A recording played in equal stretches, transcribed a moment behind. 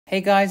Hey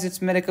guys, it's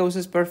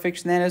Medicosis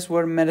Perfectionalis,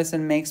 where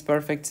medicine makes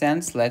perfect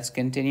sense. Let's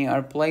continue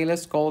our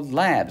playlist called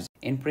Labs.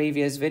 In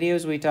previous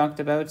videos, we talked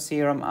about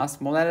serum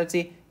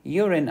osmolality,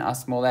 urine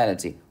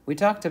osmolality. We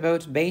talked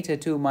about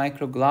beta-2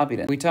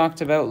 microglobulin. We talked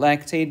about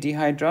lactate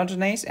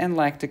dehydrogenase and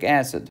lactic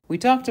acid. We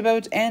talked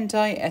about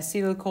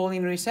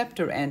anti-acetylcholine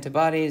receptor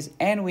antibodies,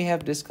 and we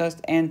have discussed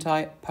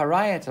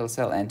anti-parietal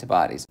cell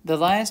antibodies. The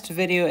last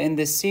video in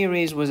this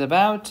series was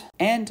about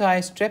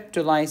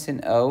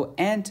anti-streptolysin O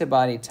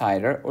antibody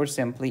titer, or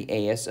simply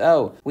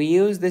ASO. We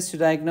use this to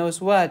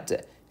diagnose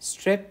what?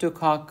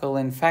 Streptococcal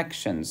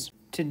infections.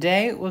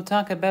 Today, we'll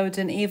talk about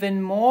an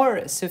even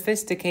more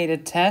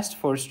sophisticated test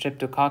for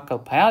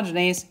streptococcal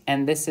pyogenes,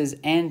 and this is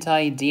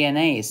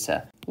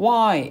anti-DNase.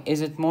 Why is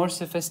it more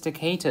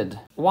sophisticated?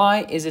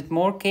 Why is it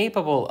more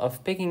capable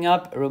of picking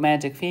up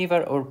rheumatic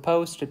fever or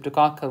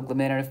post-streptococcal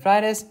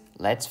glomerulonephritis?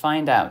 Let's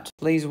find out.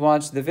 Please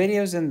watch the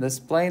videos in this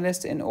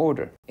playlist in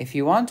order. If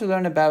you want to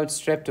learn about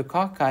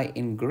streptococci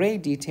in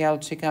great detail,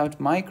 check out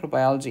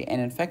Microbiology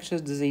and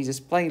Infectious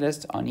Diseases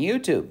playlist on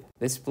YouTube.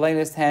 This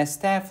playlist has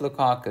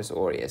Staphylococcus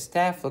aureus,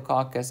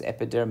 Staphylococcus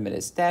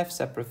epidermidis, Staph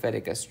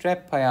saprophyticus,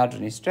 Strep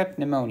pyogenes, Strep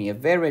pneumonia,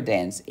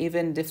 viridans,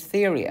 even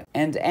diphtheria,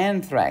 and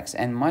anthrax,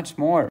 and much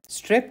more.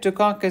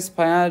 Streptococcus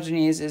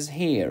pyogenes is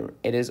here.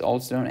 It is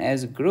also known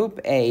as Group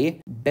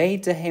A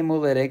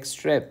beta-hemolytic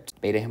Strept.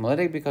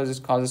 Beta-hemolytic because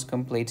it causes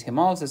complete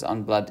hemolysis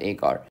on blood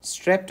agar.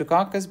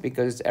 Streptococcus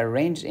because it's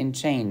arranged in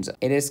chains.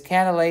 It is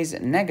catalase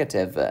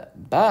negative,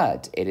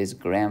 but it is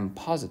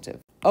gram-positive.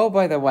 Oh,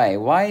 by the way,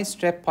 why is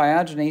Strep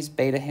pyogenes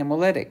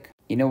beta-hemolytic?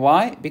 You know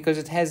why? Because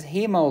it has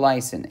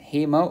hemolysin,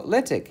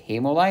 hemolytic,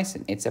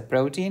 hemolysin. It's a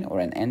protein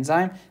or an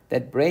enzyme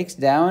that breaks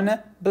down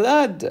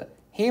blood.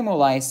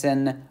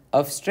 Hemolysin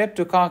of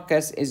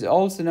Streptococcus is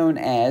also known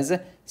as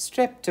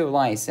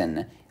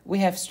streptolysin. We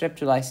have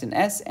streptolysin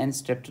S and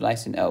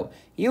streptolysin O.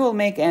 You will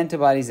make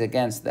antibodies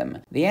against them.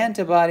 The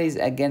antibodies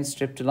against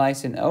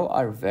streptolysin O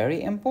are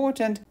very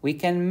important. We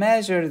can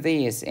measure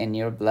these in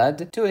your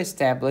blood to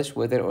establish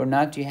whether or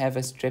not you have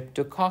a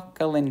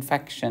streptococcal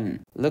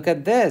infection. Look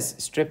at this.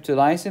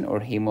 Streptolysin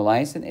or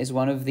hemolysin is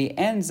one of the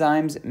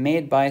enzymes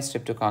made by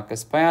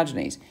Streptococcus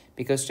pyogenes,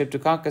 because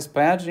Streptococcus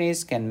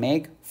pyogenes can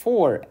make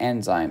 4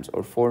 enzymes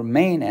or 4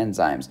 main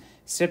enzymes: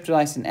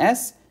 streptolysin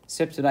S,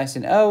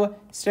 streptolysin O,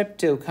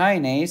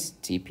 streptokinase,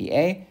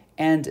 TPA,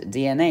 and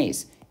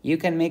DNase. You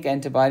can make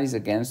antibodies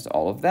against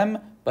all of them,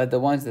 but the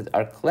ones that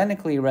are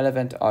clinically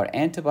relevant are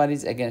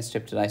antibodies against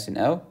streptolysin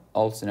O,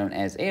 also known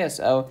as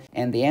ASO,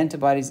 and the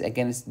antibodies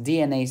against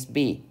DNase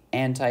B,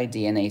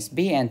 anti-DNase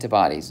B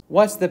antibodies.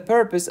 What's the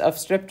purpose of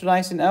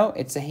streptolysin O?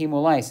 It's a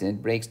hemolysin.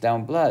 It breaks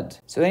down blood.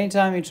 So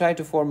anytime you try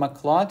to form a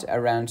clot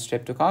around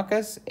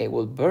Streptococcus, it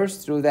will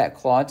burst through that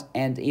clot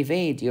and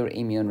evade your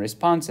immune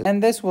responses.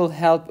 And this will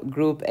help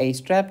Group A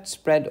Strep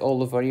spread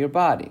all over your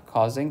body,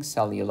 causing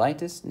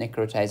cellulitis,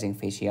 necrotizing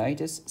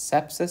fasciitis,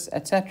 sepsis,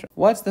 etc.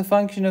 What's the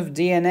function of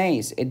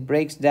DNase? It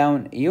breaks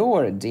down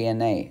your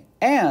DNA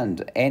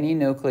and any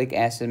nucleic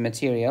acid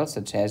material,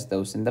 such as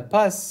those in the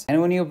pus.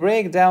 And when you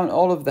break down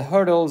all of the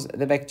hurdles,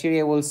 the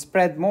bacteria will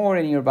spread more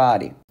in your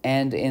body.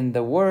 And in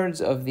the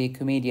words of the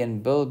comedian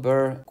Bill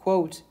Burr,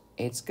 quote,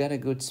 "It's got a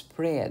good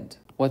spread."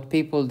 What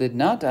people did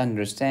not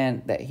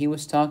understand that he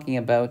was talking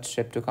about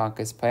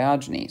Streptococcus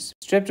pyogenes.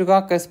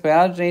 Streptococcus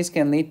pyogenes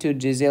can lead to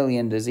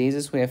gazillion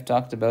diseases. We have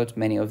talked about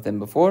many of them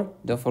before.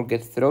 Don't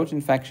forget throat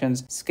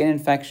infections, skin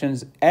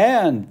infections,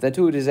 and the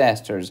 2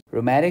 disasters,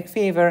 rheumatic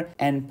fever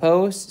and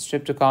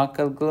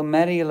post-streptococcal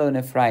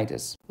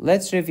glomerulonephritis.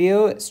 Let's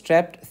review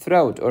strep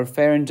throat or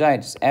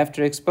pharyngitis.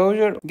 After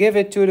exposure, give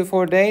it 2 to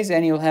 4 days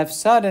and you'll have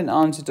sudden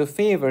onset of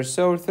fever,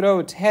 sore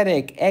throat,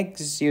 headache,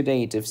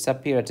 exudative,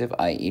 suppurative,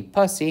 i.e.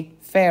 pussy,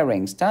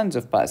 pharynx, tons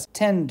of pus,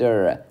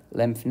 tender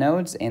lymph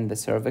nodes in the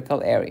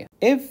cervical area.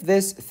 If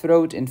this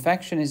throat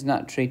infection is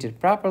not treated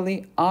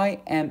properly, I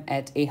am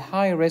at a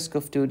high risk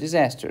of 2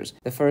 disasters.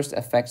 The first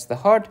affects the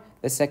heart,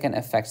 the second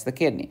affects the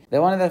kidney.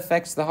 The one that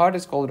affects the heart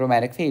is called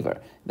rheumatic fever.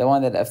 The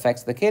one that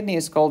affects the kidney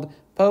is called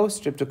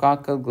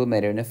post-streptococcal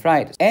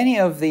glomerulonephritis. Any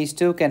of these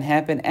 2 can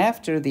happen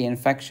after the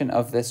infection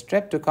of the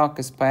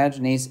Streptococcus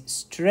pyogenes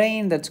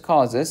strain that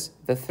causes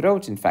the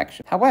throat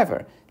infection.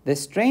 However, the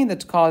strain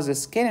that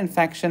causes skin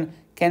infection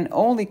can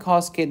only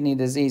cause kidney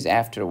disease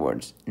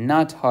afterwards,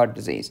 not heart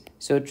disease.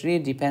 So it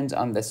really depends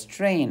on the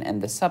strain and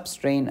the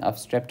substrain of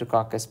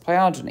Streptococcus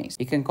pyogenes.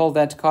 You can call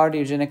that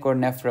cardiogenic or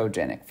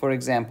nephrogenic. For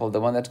example, the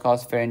one that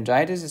causes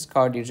pharyngitis is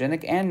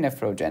cardiogenic and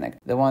nephrogenic.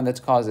 The one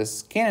that causes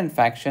skin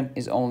infection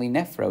is only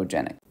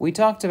nephrogenic. We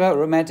talked about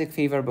rheumatic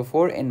fever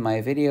before in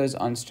my videos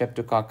on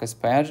Streptococcus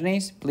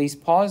pyogenes. Please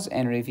pause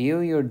and review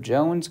your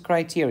Jones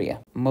criteria.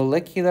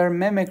 Molecular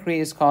mimicry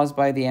is caused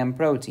by the M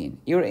protein.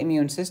 Your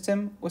immune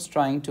system was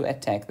trying to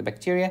attack the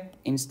bacteria.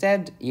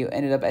 Instead, you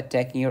ended up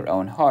attacking your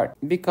own heart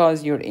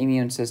because your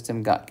immune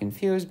system got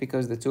confused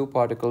because the 2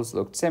 particles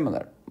looked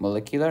similar.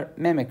 Molecular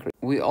mimicry.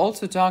 We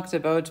also talked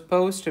about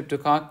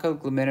post-streptococcal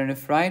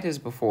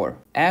glomerulonephritis before.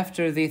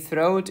 After the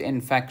throat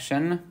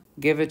infection,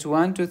 give it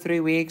 1 to 3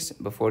 weeks.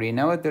 Before you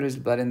know it, there is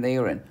blood in the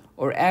urine.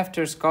 or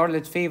after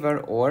scarlet fever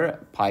or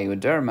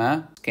pyoderma,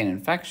 skin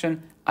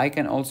infection, I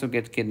can also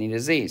get kidney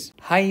disease.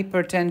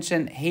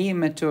 Hypertension,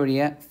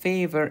 hematuria,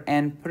 fever,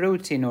 and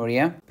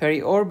proteinuria,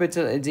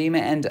 periorbital edema,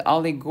 and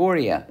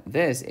oliguria.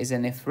 This is a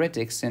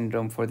nephritic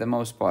syndrome for the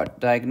most part.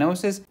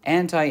 Diagnosis: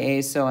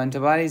 anti-ASO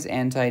antibodies,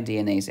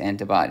 anti-DNase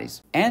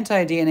antibodies.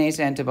 Anti-DNase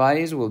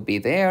antibodies will be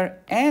there.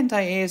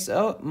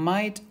 Anti-ASO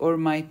might or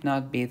might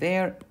not be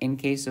there in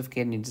case of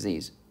kidney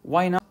disease.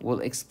 Why not?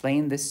 We'll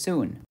explain this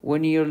soon.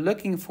 When you're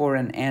looking for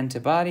an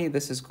antibody,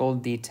 this is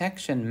called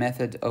detection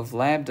method of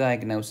lab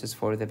diagnosis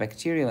for the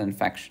bacterial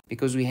infection,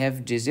 because we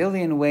have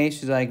gazillion ways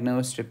to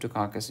diagnose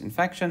Streptococcus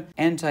infection.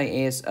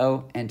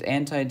 Anti-ASO and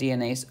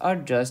anti-DNase are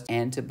just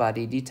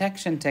antibody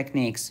detection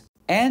techniques.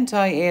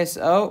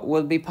 Anti-ASO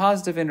will be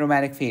positive in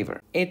rheumatic fever.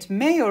 It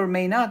may or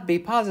may not be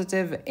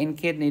positive in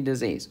kidney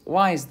disease.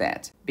 Why is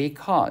that?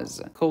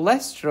 Because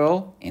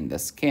cholesterol in the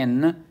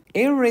skin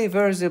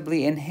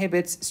irreversibly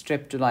inhibits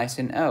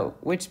streptolysin O,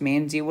 which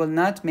means you will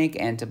not make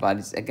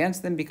antibodies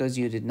against them because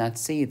you did not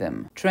see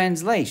them.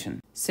 Translation: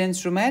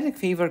 since rheumatic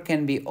fever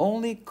can be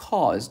only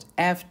caused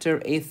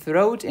after a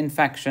throat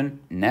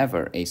infection,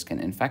 never a skin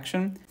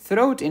infection,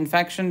 throat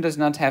infection does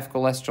not have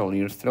cholesterol.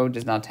 Your throat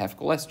does not have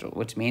cholesterol,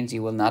 which means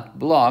you will not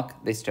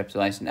block the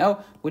streptolysin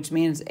O, which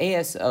means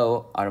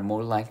ASO are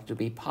more likely to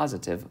be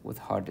positive with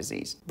heart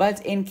disease.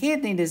 But in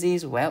kidney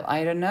disease, well,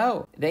 I don't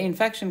know. The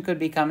infection could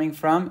be coming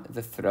from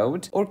the throat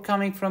or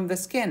coming from the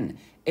skin.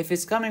 If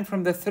it's coming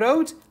from the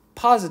throat,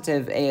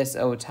 positive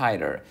ASO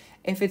titer.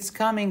 If it's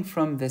coming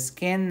from the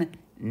skin,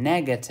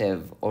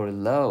 negative or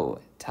low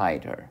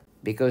titer,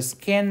 because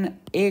skin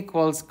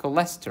equals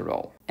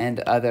cholesterol and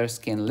other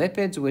skin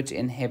lipids which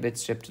inhibit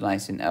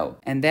streptolysin O.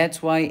 And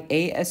that's why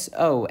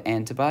ASO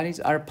antibodies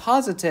are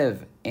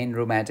positive in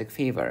rheumatic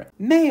fever.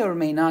 May or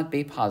may not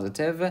be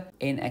positive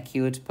in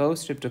acute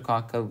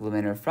post-streptococcal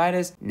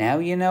glomerulonephritis. Now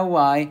you know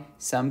why,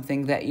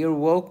 something that your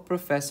woke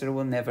professor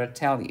will never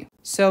tell you.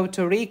 So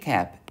to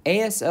recap,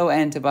 ASO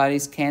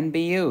antibodies can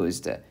be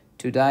used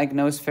to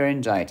diagnose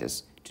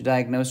pharyngitis, to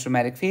diagnose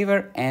rheumatic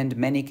fever, and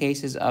many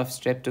cases of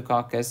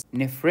Streptococcus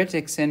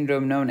nephritic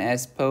syndrome known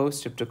as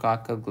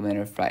post-streptococcal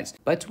glomerulonephritis.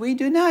 But we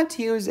do not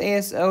use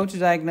ASO to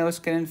diagnose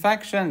skin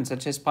infections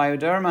such as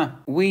pyoderma.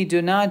 We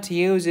do not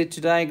use it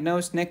to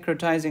diagnose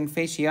necrotizing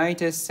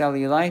fasciitis,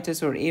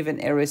 cellulitis, or even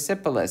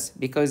erysipelas,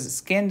 because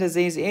skin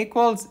disease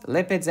equals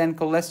lipids and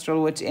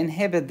cholesterol which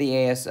inhibit the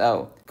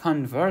ASO.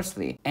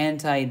 Conversely,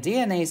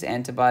 anti-DNase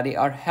antibody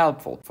are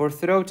helpful for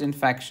throat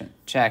infection,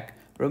 check.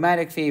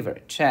 Rheumatic fever,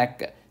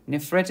 check.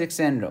 Nephritic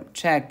syndrome,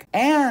 check.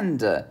 And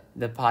the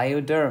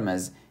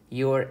pyodermas,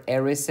 your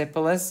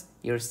erysipelas,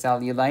 your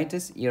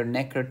cellulitis, your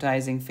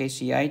necrotizing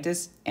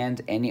fasciitis,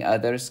 and any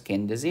other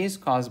skin disease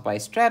caused by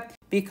strep,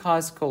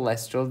 because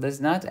cholesterol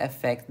does not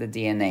affect the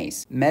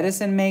DNase.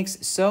 Medicine makes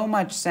so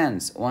much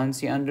sense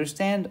once you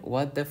understand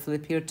what the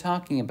flip you're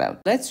talking about.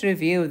 Let's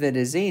review the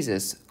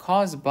diseases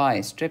caused by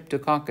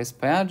Streptococcus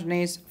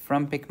pyogenes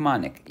from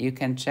Picmonic. You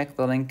can check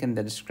the link in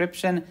the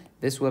description.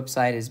 This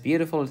website is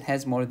beautiful. It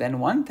has more than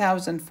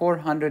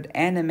 1,400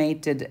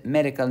 animated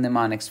medical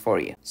mnemonics for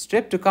you.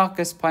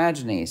 Streptococcus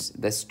pyogenes,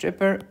 the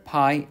stripper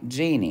pie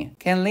genie,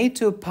 can lead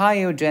to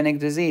pyogenic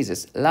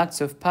diseases,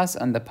 lots of pus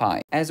on the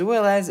pie, as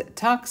well as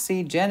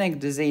toxigenic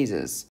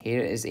diseases.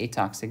 Here is a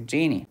toxic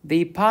genie.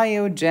 The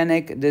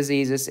pyogenic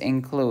diseases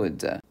include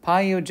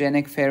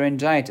pyogenic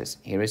pharyngitis,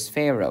 here is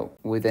pharaoh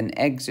with an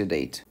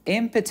exudate,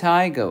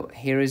 impetigo,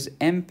 here is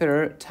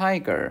emperor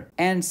tiger,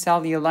 and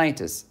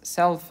cellulitis,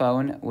 cell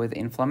phone with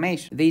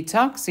inflammation. The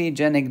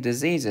toxigenic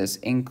diseases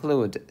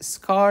include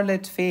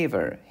scarlet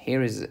fever,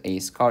 here is a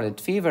scarlet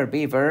fever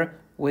beaver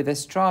with a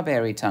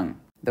strawberry tongue.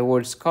 The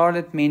word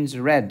scarlet means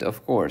red,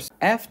 of course.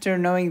 After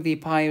knowing the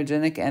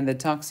pyogenic and the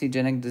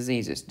toxigenic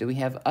diseases, do we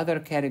have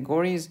other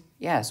categories?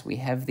 Yes, we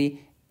have the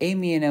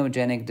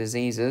immunogenic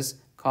diseases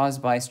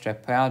caused by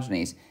strep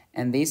pyogenes,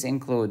 and these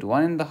include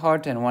one in the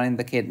heart and one in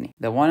the kidney.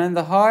 The one in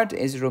the heart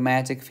is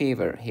rheumatic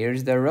fever.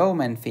 Here's the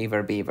Roman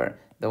fever beaver.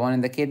 The one in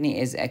the kidney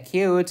is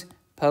acute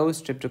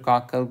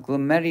post-streptococcal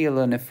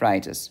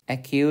glomerulonephritis,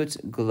 acute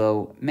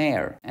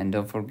glomer. And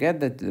don't forget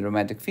that the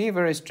rheumatic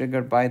fever is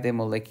triggered by the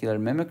molecular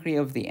mimicry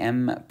of the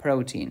M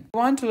protein. If you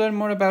want to learn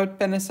more about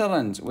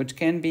penicillins, which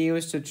can be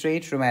used to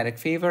treat rheumatic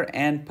fever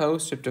and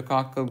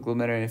post-streptococcal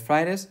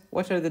glomerulonephritis,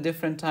 what are the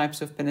different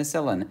types of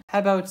penicillin? How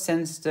about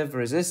sensitive,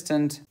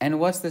 resistant?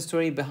 And what's the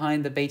story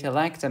behind the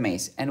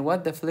beta-lactamase? And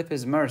what the flip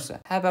is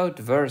MRSA? How about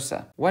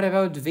VRSA? What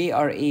about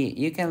VRE?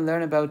 You can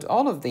learn about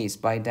all of these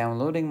by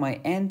downloading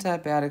my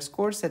antibiotics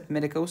course at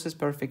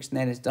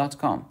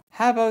medicosisperfectionalis.com.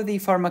 How about the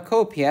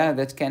pharmacopoeia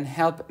that can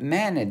help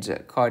manage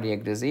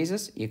cardiac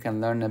diseases? You can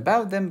learn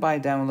about them by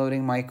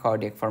downloading my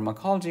cardiac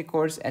pharmacology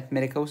course at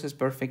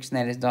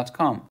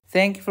medicosisperfectionalis.com.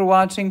 Thank you for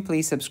watching.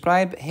 Please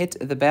subscribe, hit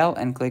the bell,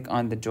 and click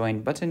on the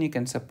join button. You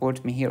can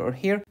support me here or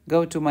here.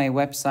 Go to my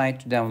website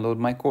to download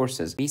my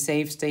courses. Be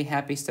safe, stay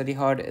happy, study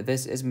hard.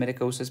 This is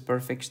Medicosis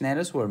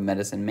Perfectionalis, where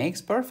medicine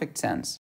makes perfect sense.